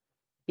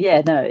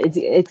 Yeah, no, it's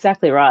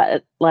exactly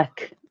right.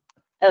 Like,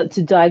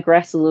 to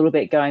digress a little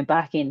bit, going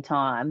back in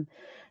time,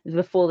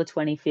 before the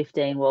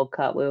 2015 World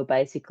Cup, we were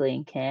basically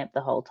in camp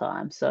the whole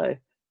time. So,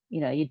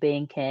 you know, you'd be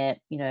in camp,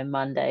 you know,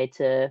 Monday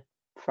to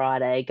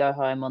Friday, go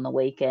home on the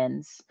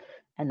weekends.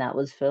 And that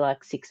was for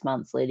like 6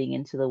 months leading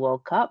into the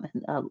World Cup,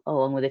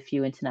 along with a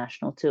few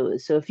international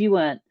tours. So if you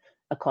weren't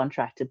a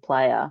contracted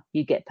player,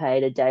 you get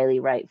paid a daily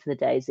rate for the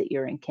days that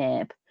you're in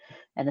camp.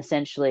 And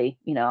essentially,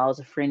 I was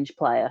a fringe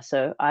player.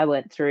 So I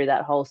went through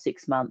that whole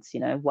 6 months,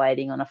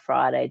 waiting on a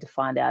Friday to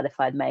find out if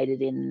I'd made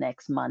it in the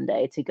next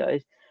Monday to go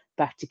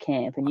back to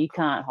camp. And you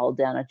can't hold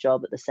down a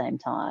job at the same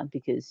time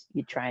because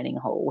you're training a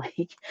whole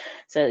week.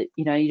 So,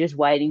 you're just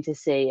waiting to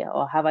see,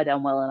 have I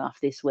done well enough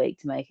this week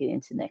to make it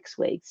into next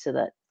week, so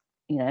that,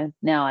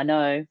 now I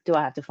know, do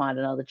I have to find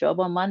another job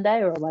on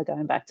Monday, or am I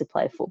going back to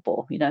play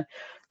football?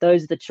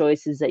 Those are the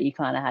choices that you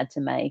kind of had to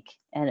make.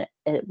 And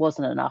it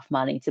wasn't enough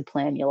money to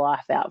plan your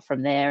life out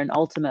from there. And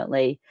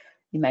ultimately,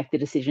 you make the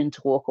decision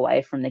to walk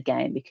away from the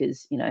game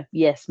because,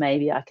 yes,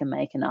 maybe I can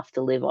make enough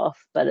to live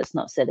off, but it's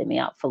not setting me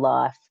up for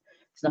life.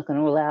 It's not going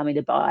to allow me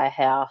to buy a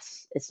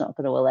house. It's not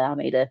going to allow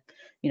me to,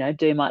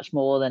 do much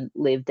more than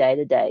live day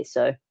to day.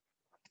 So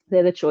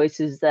they're the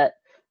choices that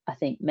I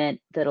think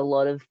meant that a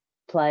lot of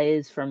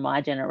players from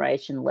my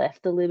generation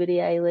left the Liberty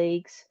A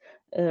leagues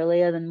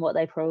earlier than what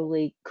they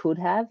probably could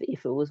have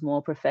if it was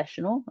more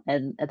professional.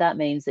 And that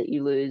means that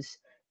you lose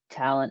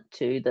talent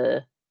to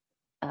the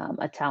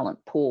a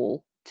talent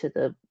pool to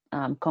the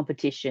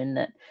competition.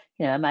 That,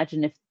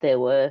 imagine if there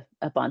were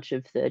a bunch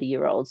of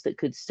 30-year-olds that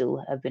could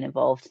still have been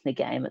involved in the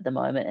game at the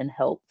moment and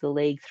help the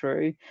league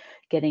through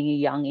getting a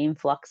young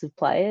influx of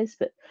players.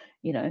 But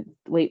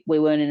we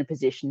weren't in a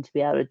position to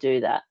be able to do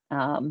that.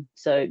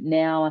 So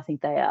now I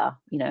think they are,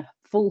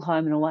 full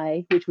home and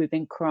away, which we've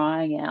been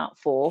crying out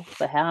for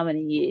how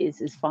many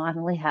years, is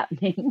finally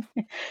happening.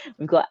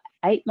 We've got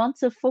 8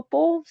 months of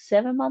football,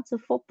 7 months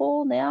of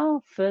football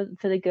now for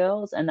the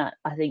girls. And that,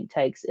 I think,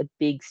 takes a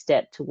big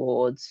step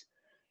towards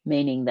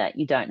meaning that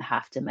you don't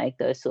have to make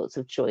those sorts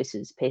of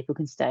choices. People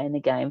can stay in the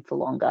game for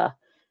longer.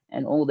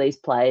 And all these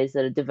players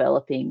that are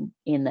developing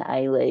in the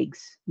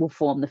A-leagues will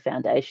form the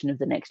foundation of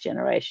the next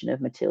generation of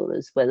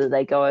Matildas, whether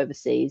they go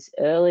overseas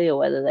early or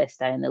whether they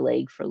stay in the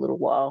league for a little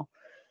while.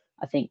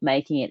 I think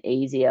making it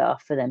easier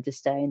for them to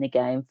stay in the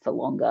game for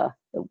longer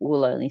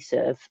will only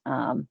serve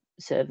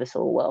us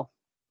all well.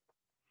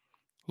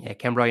 Yeah,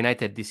 Canberra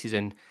United this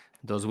season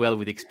does well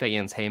with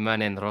experience.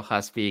 Heyman and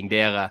Rojas being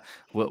there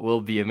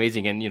will be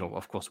amazing. And,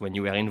 of course, when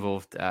you were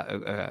involved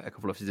a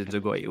couple of seasons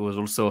ago, it was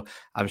also,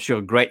 I'm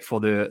sure, great for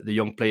the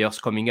young players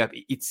coming up.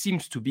 It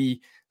seems to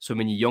be so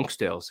many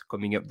youngsters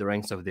coming up the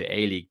ranks of the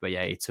A-League. But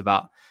yeah, it's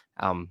about,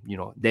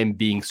 them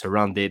being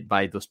surrounded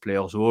by those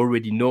players who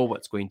already know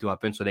what's going to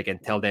happen, so they can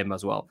tell them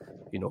as well,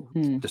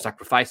 the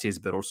sacrifices,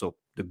 but also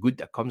the good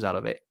that comes out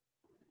of it.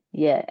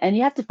 Yeah, and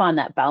you have to find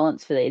that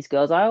balance for these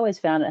girls. I always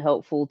found it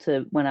helpful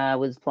to, when I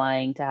was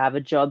playing, to have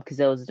a job because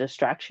there was a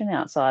distraction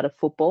outside of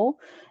football.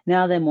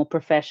 Now they're more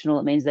professional.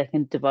 It means they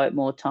can devote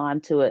more time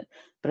to it.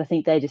 But I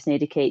think they just need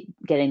to keep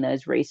getting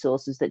those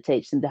resources that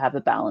teach them to have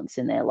a balance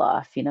in their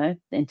life,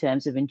 in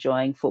terms of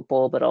enjoying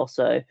football, but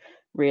also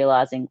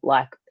realizing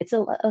it's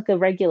like a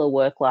regular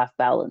work-life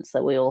balance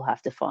that we all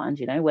have to find,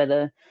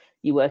 whether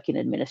you work in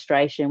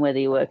administration, whether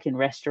you work in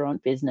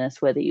restaurant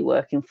business, whether you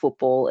work in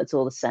football, it's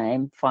all the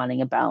same,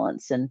 finding a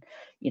balance. And,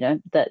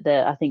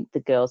 I think the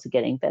girls are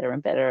getting better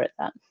and better at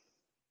that.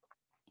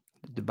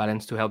 The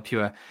balance to help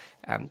you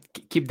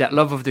keep that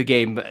love of the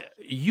game.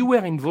 You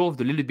were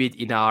involved a little bit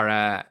in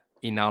our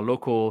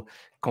local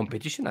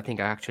competition. I think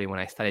when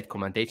I started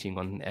commentating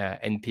on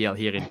NPL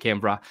here in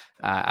Canberra,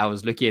 I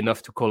was lucky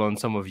enough to call on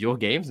some of your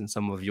games and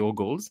some of your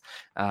goals.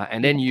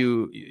 And then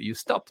you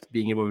stopped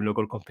being involved in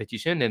local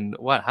competition. And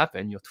what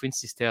happened? Your twin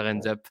sister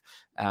ends up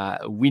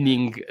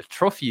winning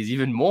trophies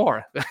even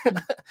more.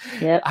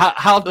 Yep.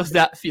 How does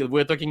that feel?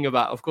 We're talking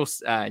about, of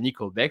course,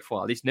 Nicole Beck,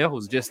 for our listener,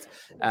 who's just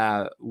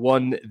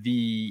won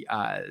the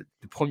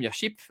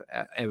premiership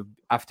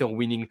after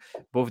winning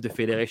both the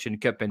Federation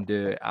Cup and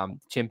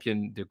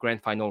the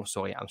Grand Final.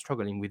 Sorry, I'm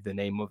struggling with the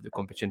name of the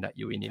competition that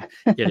you win in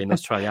here in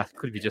Australia. It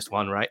could be just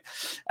one, right?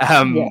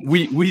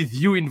 With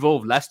you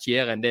involved last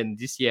year, and then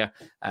this year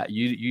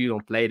you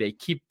don't play. They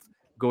keep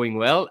going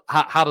well.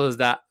 How does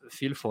that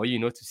feel for you?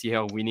 To see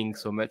her winning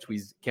so much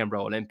with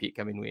Canberra Olympic.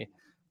 I mean,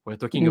 we're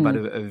talking about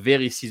a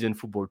very seasoned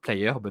football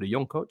player, but a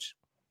young coach.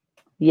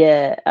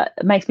 Yeah,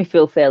 it makes me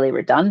feel fairly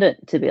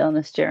redundant, to be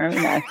honest, Jeremy.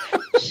 No,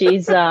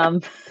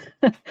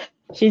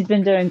 she's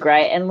been doing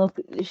great. And look,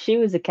 she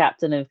was a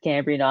captain of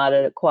Canberra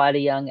United at quite a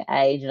young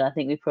age, and I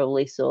think we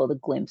probably saw the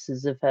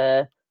glimpses of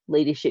her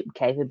leadership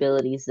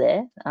capabilities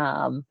there.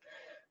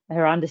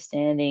 Her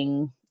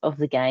understanding of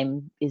the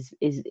game is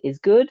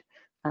good.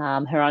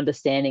 Her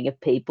understanding of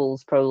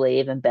people's probably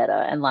even better.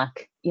 And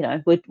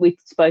we've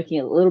spoken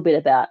a little bit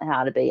about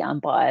how to be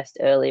unbiased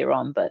earlier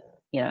on, but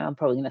I'm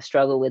probably going to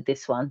struggle with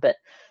this one. But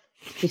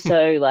she's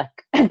so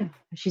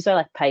she's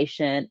so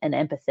patient and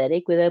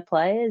empathetic with her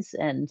players,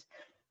 and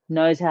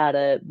knows how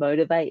to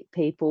motivate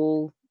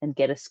people and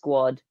get a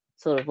squad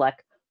sort of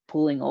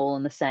pulling all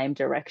in the same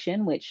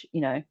direction, which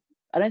I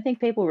don't think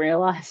people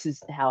realize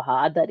is how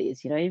hard that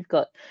is. You've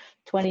got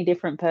 20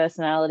 different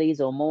personalities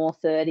or more,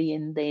 30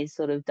 in these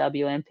sort of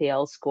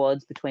WNPL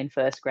squads between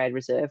first grade,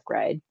 reserve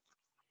grade.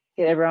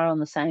 Get everyone on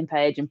the same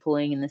page and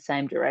pulling in the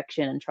same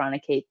direction and trying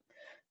to keep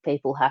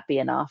people happy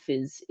enough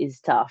is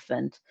tough.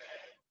 And,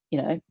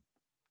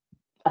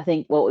 I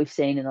think what we've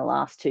seen in the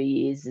last 2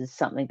 years is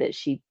something that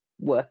she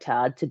worked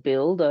hard to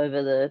build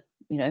over the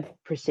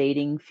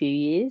preceding few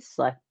years,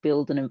 like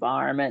build an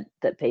environment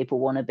that people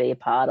want to be a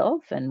part of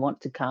and want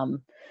to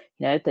come,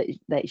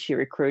 that she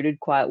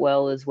recruited quite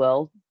well as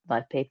well.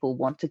 Like people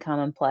want to come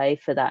and play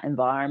for that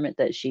environment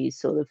that she's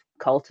sort of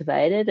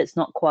cultivated. It's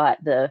not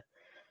quite the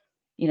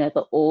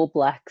All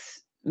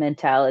Blacks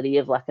mentality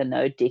of like a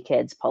no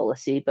dickheads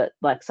policy, but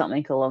like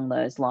something along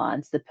those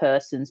lines. The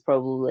person's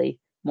probably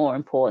more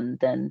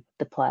important than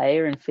the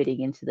player and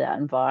fitting into that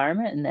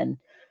environment. And then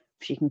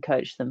she can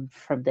coach them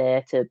from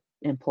there to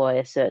employ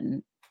a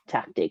certain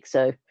tactic.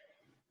 So,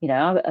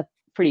 I'm a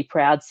pretty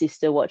proud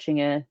sister watching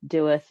her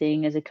do her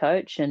thing as a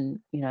coach. And,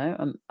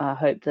 I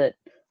hope that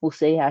we'll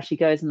see how she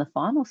goes in the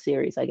final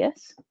series, I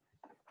guess.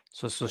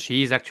 So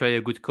she is actually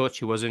a good coach.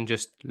 She wasn't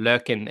just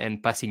luck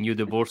and passing you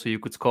the ball so you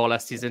could score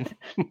last season.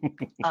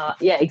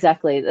 Yeah,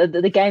 exactly.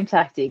 The game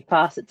tactic,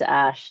 pass it to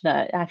Ash.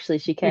 No, actually,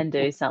 she can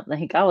do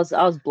something. I was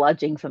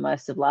bludging for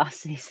most of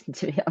last season,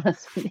 to be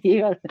honest with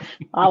you.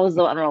 I was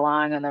the one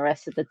relying on the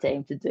rest of the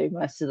team to do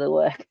most of the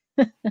work.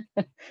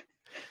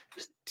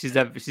 She's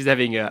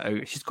having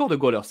she scored a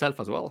goal herself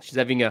as well. She's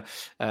having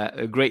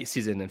a great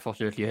season.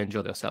 Unfortunately, she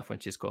injured herself when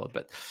she scored,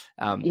 but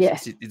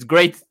it's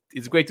great.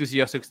 It's great to see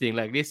her succeeding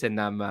like this, and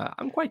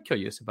I'm quite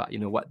curious about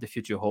what the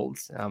future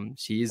holds.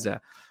 She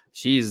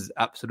is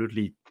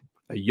absolutely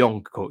a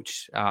young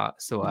coach,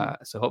 so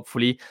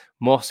hopefully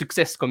more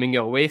success coming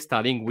your way,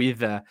 starting with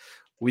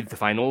the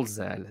finals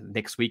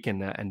next week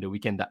and the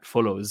weekend that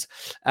follows.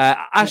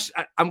 Ash,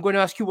 I'm going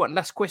to ask you one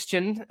last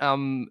question.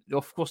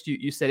 Of course,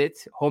 you said it,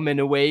 home and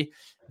away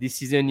this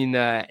season in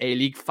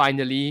A-League,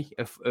 finally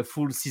a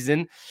full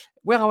season.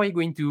 Where are we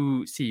going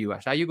to see you,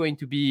 Ash? Are you going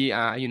to be,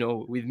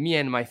 with me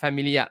and my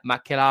family at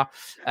Makela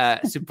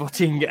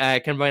supporting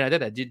Canberra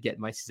United? I did get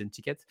my season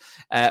ticket.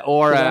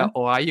 Or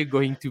are you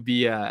going to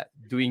be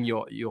doing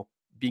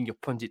being your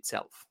pundit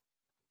self?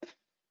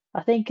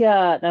 I think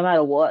no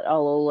matter what,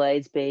 I'll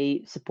always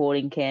be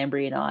supporting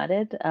Canberra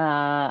United.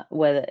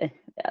 Whether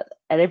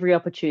at every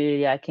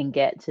opportunity I can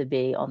get to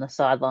be on the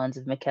sidelines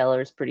of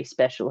Makela is pretty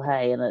special,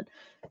 hey. And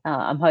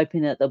I'm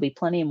hoping that there'll be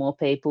plenty more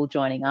people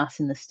joining us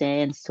in the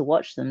stands to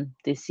watch them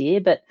this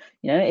year. But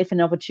if an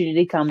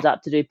opportunity comes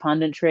up to do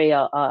punditry,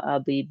 I'll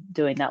be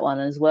doing that one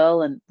as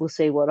well, and we'll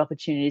see what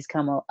opportunities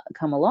come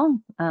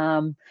along.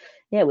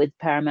 With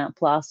Paramount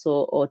Plus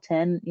or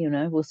 10,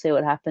 we'll see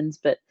what happens.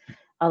 But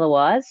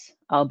otherwise,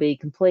 I'll be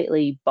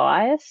completely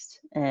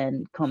biased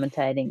and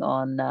commentating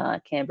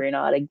on Canberra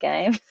United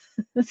games.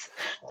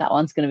 That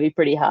one's going to be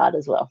pretty hard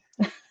as well.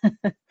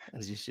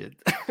 As you should.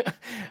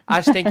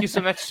 Ash, thank you so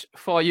much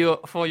for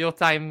your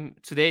time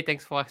today.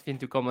 Thanks for asking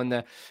to come on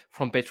the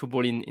Front Page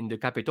Football in the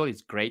capital.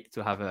 It's great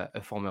to have a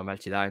former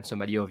Matilda and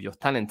somebody of your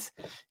talent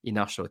in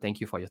our show. Thank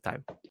you for your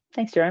time.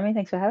 Thanks, Jeremy.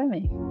 Thanks for having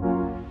me.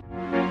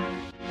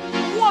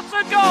 What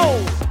a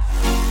goal!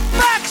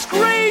 Max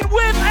Green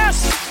with a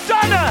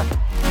stunner!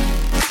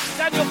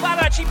 Daniel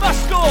Balac, he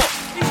must score.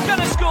 He's going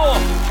to score.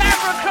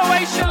 Canberra,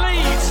 Croatia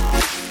leads.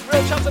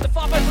 Real chance at the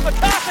far post for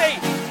McCarthy.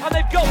 And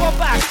they've got one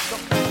back.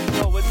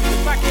 Got with the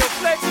backheel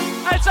flick.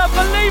 And it's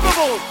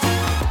unbelievable.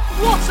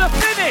 What a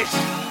finish.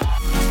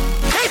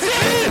 It's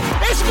in.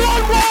 It's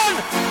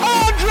 1-1.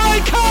 Andre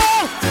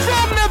Carl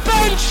from the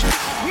bench.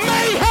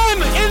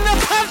 Mayhem in the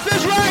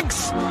Panthers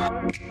ranks.